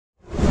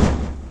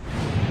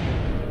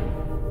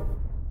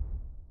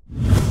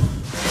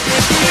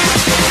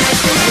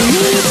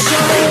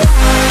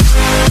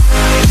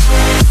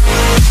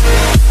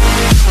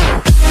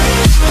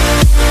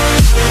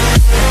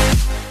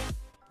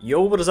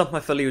what is up my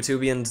fellow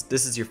YouTubians?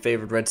 This is your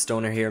favorite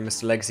Redstoner here,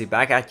 MisterLegxcy,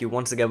 back at you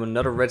once again with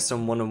another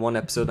Redstone 1-on-1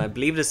 episode. And I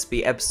believe this will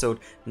be episode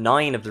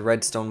 9 of the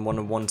Redstone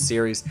 1-on-1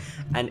 series.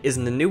 And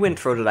isn't the new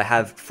intro that I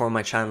have for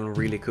my channel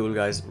really cool,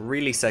 guys?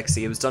 Really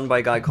sexy. It was done by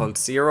a guy called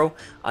Zero.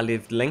 I'll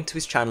leave the link to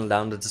his channel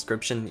down in the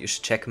description. You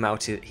should check him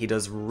out. He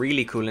does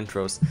really cool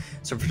intros.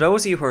 So for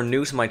those of you who are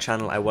new to my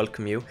channel, I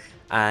welcome you.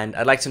 And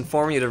I'd like to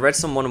inform you that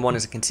Redstone 1-on-1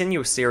 is a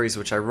continuous series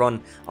which I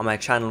run on my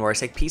channel where I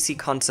take PC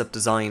concept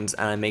designs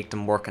and I make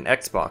them work on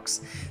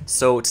Xbox.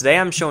 So today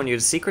I'm showing you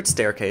the secret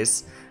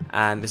staircase.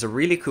 It's a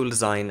really cool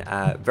design,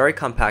 very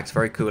compact,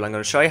 very cool. I'm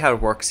going to show you how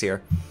it works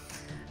here.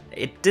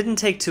 It didn't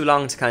take too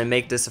long to kind of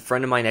make this. A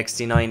friend of mine,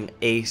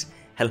 XD98,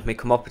 helped me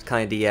come up with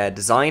kind of the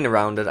design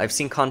around it. I've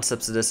seen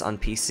concepts of this on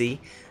PC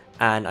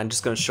and I'm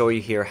just going to show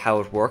you here how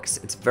it works.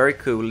 It's very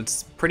cool,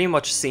 it's pretty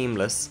much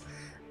seamless,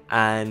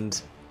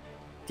 and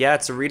yeah,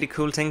 it's a really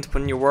cool thing to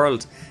put in your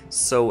world.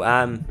 So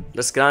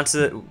let's get on to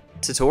the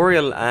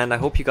tutorial and I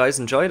hope you guys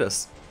enjoy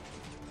this.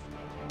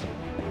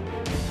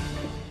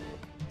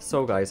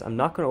 So guys, I'm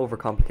not going to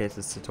overcomplicate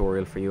this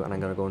tutorial for you and I'm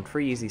going to go in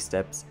 3 easy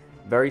steps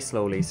very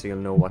slowly so you'll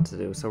know what to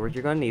do. So what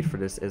you're going to need for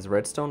this is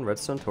redstone,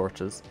 redstone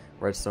torches,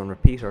 redstone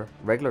repeater,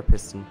 regular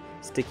piston,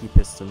 sticky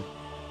piston,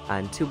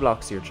 and 2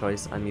 blocks of your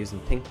choice. I'm using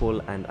pink wool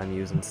and I'm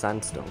using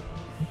sandstone.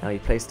 Now you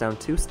place down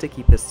 2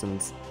 sticky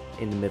pistons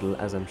in the middle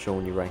as I'm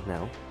showing you right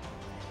now.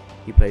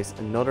 You place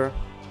another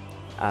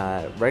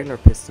regular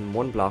piston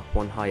 1 block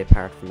 1 high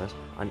apart from it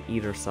on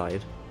either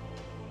side.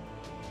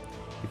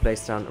 You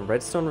place down a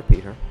redstone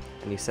repeater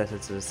and you set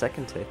it to the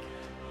second tick.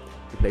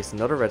 You place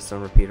another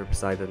redstone repeater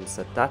beside it and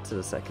set that to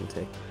the second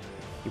tick.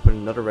 You put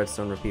another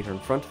redstone repeater in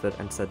front of it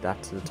and set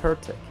that to the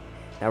third tick.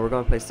 Now we're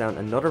going to place down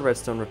another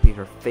redstone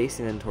repeater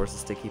facing in towards the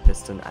sticky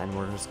piston and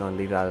we're just going to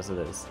leave that as it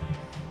is.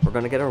 We're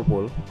going to get our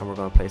wool and we're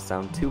going to place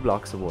down 2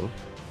 blocks of wool.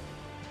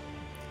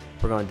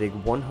 We're going to dig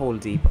 1 hole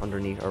deep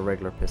underneath our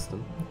regular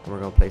piston and we're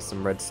going to place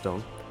some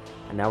redstone.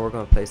 And now we're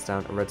going to place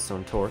down a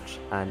redstone torch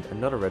and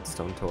another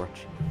redstone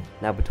torch.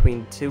 Now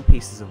between 2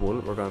 pieces of wool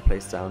we're going to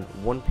place down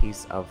 1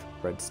 piece of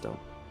redstone.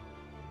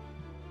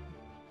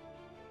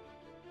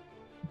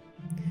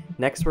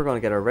 Next we're going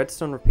to get our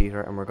redstone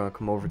repeater and we're going to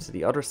come over to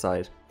the other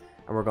side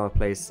and we're going to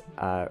place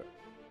a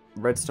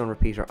redstone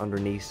repeater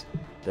underneath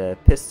the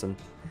piston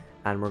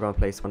and we're going to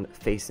place one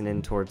facing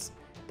in towards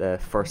the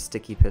first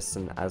sticky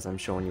piston as I'm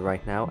showing you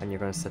right now, and you're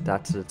going to set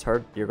that to the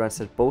third. You're going to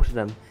set both of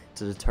them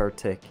to the third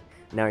tick.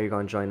 Now you're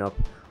going to join up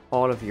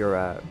all of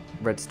your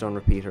redstone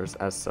repeaters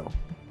as so.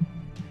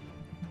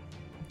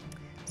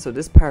 So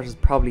this part is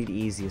probably the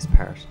easiest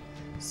part.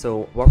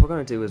 So what we're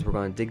going to do is we're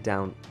going to dig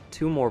down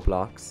 2 more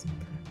blocks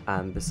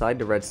beside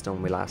the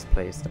redstone we last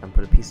placed and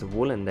put a piece of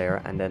wool in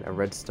there and then a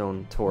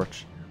redstone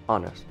torch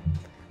on it.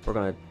 We're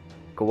going to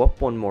go up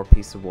 1 more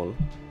piece of wool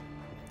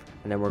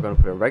and then we're going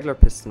to put a regular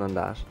piston on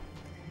that.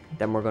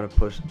 Then we're going to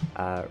put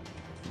a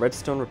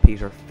redstone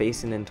repeater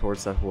facing in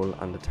towards that wool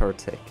on the third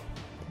tick.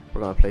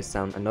 We're going to place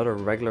down another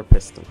regular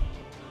piston.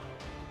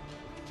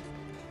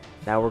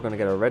 Now we're going to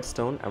get our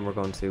redstone and we're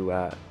going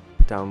to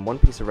put down 1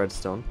 piece of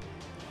redstone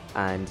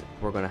and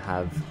we're going to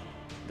have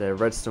the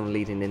redstone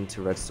leading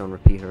into redstone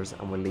repeaters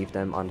and we'll leave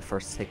them on the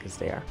first tick as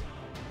they are.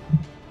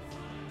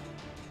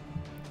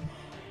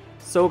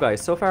 So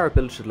guys, so far our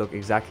build should look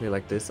exactly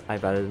like this.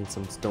 I've added in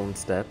some stone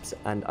steps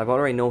and I've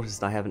already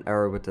noticed I have an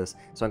error with this,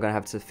 so I'm going to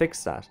have to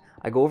fix that.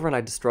 I go over and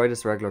I destroy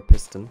this regular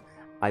piston,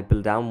 I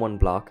build down 1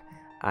 block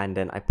and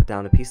then I put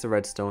down a piece of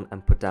redstone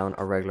and put down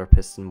a regular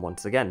piston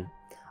once again.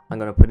 I'm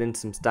going to put in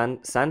some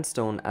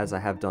sandstone as I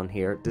have done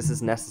here. This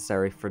is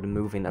necessary for the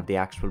moving of the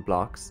actual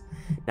blocks.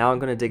 Now I'm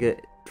going to dig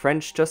a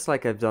trench just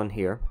like I've done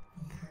here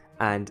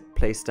and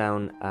place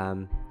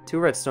down 2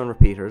 redstone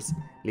repeaters,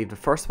 leave the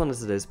first one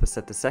as it is but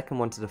set the second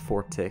one to the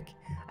 4th tick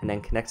and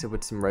then connect it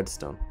with some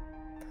redstone.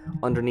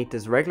 Underneath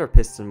this regular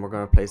piston we're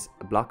going to place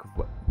a block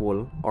of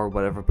wool or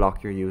whatever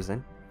block you're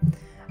using,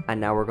 and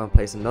now we're going to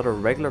place another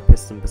regular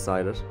piston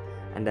beside it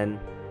and then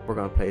we're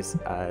going to place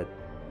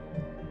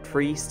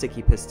 3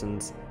 sticky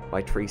pistons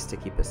by 3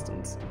 sticky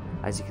pistons.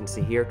 As you can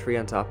see here, 3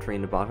 on top, 3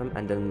 on the bottom,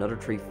 and then another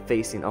 3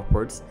 facing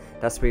upwards.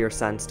 That's where your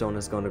sandstone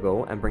is going to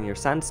go, and bring your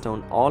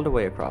sandstone all the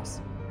way across.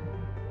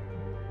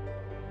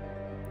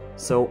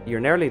 So you're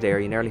nearly there,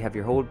 you nearly have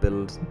your whole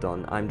build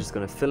done. I'm just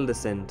going to fill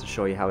this in to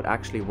show you how it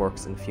actually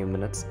works in a few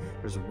minutes.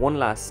 There's one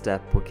last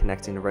step with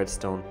connecting the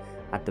redstone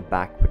at the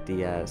back with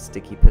the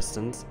sticky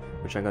pistons,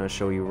 which I'm going to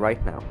show you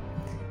right now.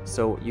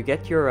 So you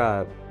get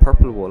your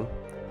purple wool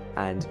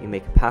and you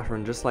make a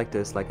pattern just like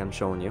this, like I'm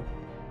showing you.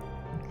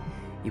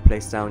 You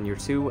place down your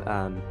 2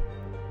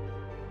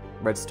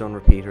 redstone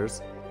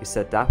repeaters, you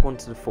set that one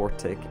to the 4th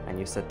tick and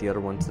you set the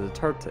other one to the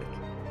 3rd tick.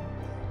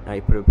 Now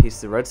you put a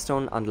piece of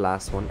redstone on the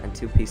last one and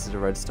 2 pieces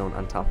of redstone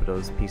on top of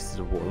those pieces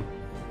of wool.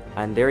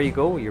 And there you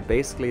go, you're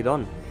basically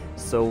done.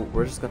 So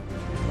we're just going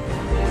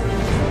to...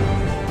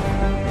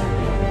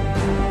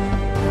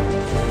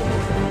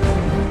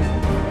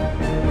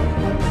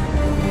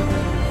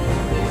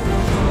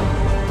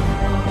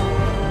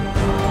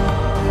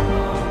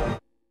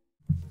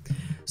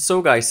 So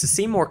guys, to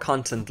see more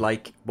content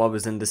like what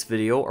was in this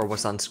video or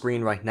what's on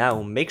screen right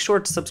now, make sure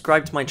to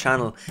subscribe to my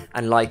channel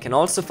and like, and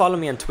also follow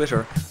me on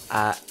Twitter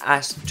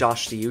at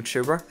Josh the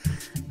YouTuber,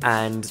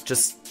 and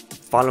just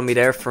follow me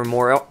there for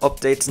more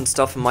updates and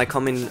stuff in my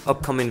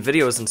upcoming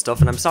videos and stuff.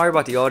 And I'm sorry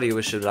about the audio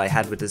issue that I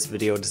had with this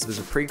video. This was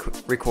a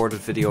pre-recorded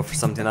video for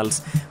something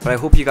else, but I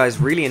hope you guys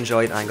really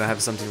enjoyed, and I'm gonna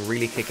have something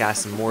really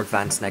kick-ass and more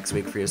advanced next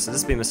week for you. So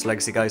this has been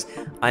MisterLegxcy, guys.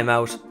 I'm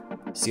out.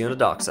 See you on the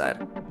dark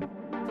side.